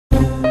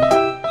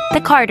The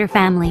Carter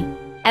Family,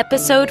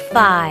 Episode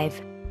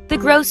 5, The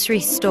Grocery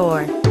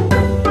Store.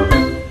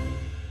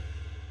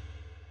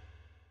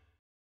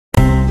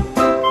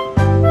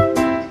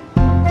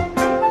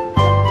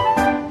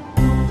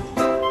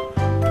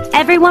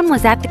 Everyone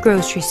was at the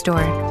grocery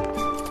store.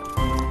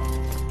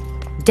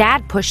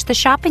 Dad pushed the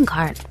shopping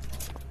cart.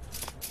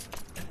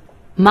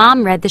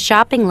 Mom read the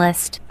shopping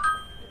list.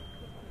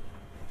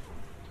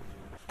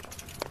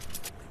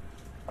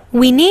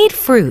 We need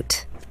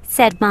fruit,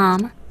 said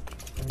Mom.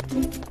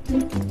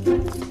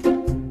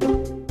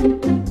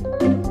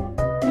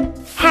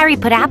 Harry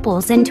put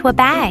apples into a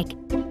bag.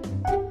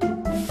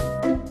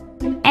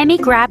 Emmy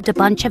grabbed a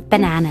bunch of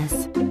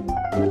bananas.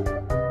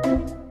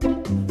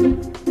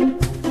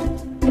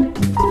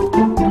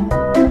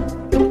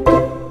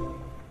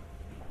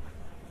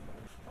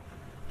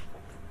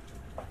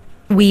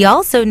 We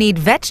also need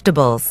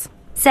vegetables,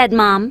 said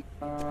Mom.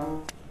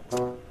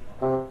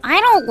 I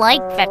don't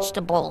like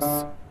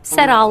vegetables,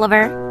 said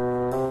Oliver.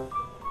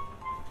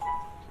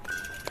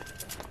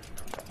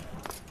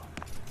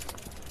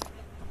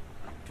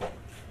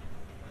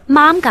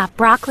 Mom got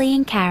broccoli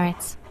and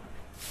carrots.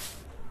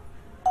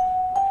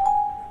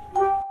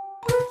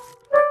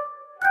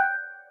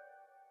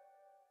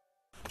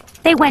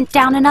 They went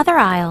down another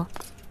aisle.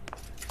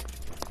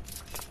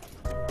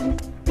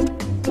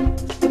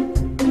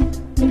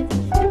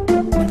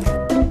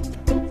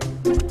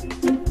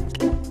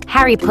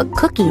 Harry put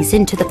cookies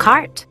into the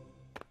cart.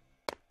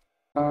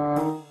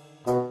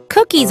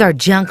 Cookies are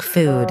junk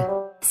food,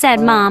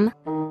 said Mom.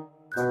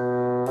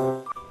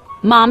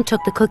 Mom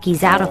took the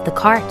cookies out of the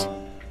cart.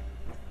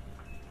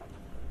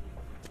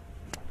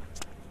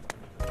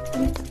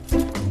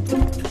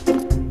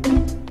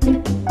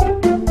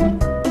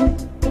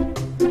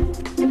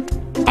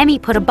 Emmy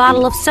put a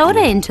bottle of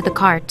soda into the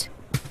cart.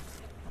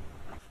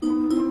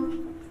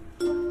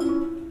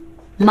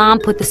 Mom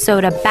put the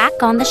soda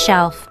back on the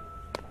shelf.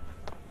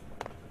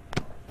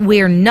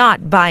 We're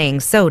not buying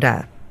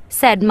soda,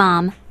 said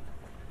Mom.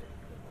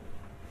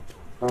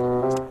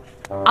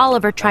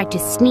 Oliver tried to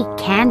sneak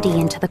candy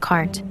into the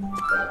cart.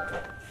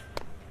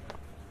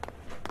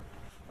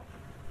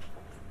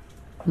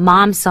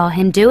 Mom saw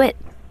him do it.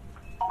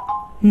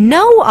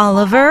 No,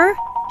 Oliver,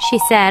 she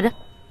said.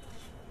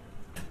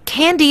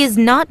 Candy is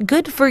not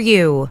good for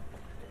you.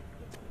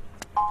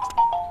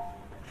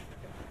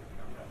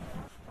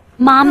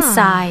 Mom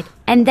sighed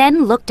and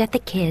then looked at the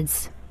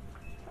kids.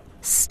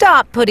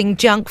 Stop putting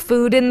junk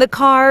food in the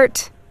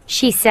cart,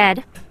 she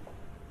said.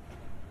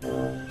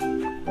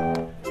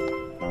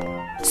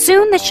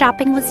 Soon the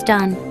shopping was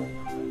done.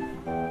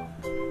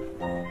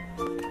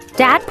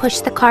 Dad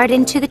pushed the cart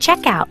into the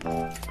checkout.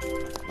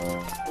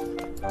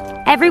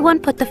 Everyone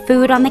put the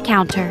food on the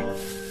counter.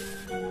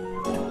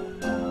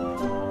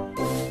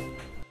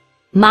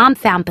 Mom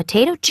found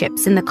potato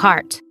chips in the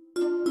cart.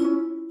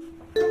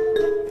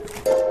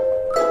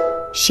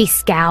 She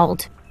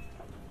scowled.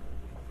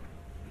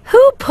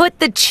 Who put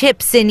the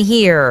chips in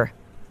here?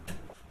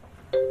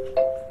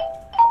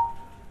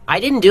 I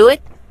didn't do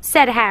it,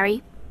 said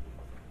Harry.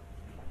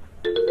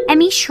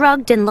 Emmy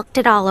shrugged and looked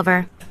at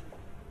Oliver.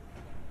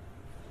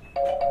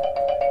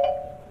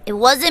 It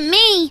wasn't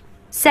me,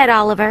 said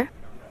Oliver.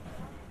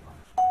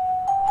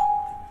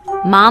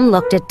 Mom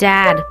looked at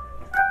Dad.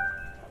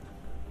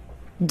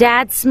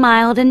 Dad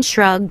smiled and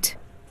shrugged.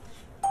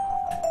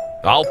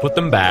 I'll put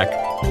them back,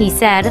 he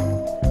said.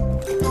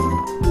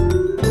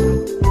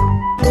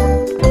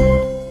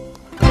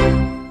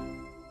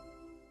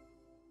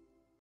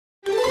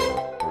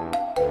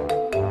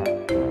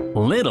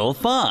 Little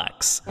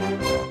Fox.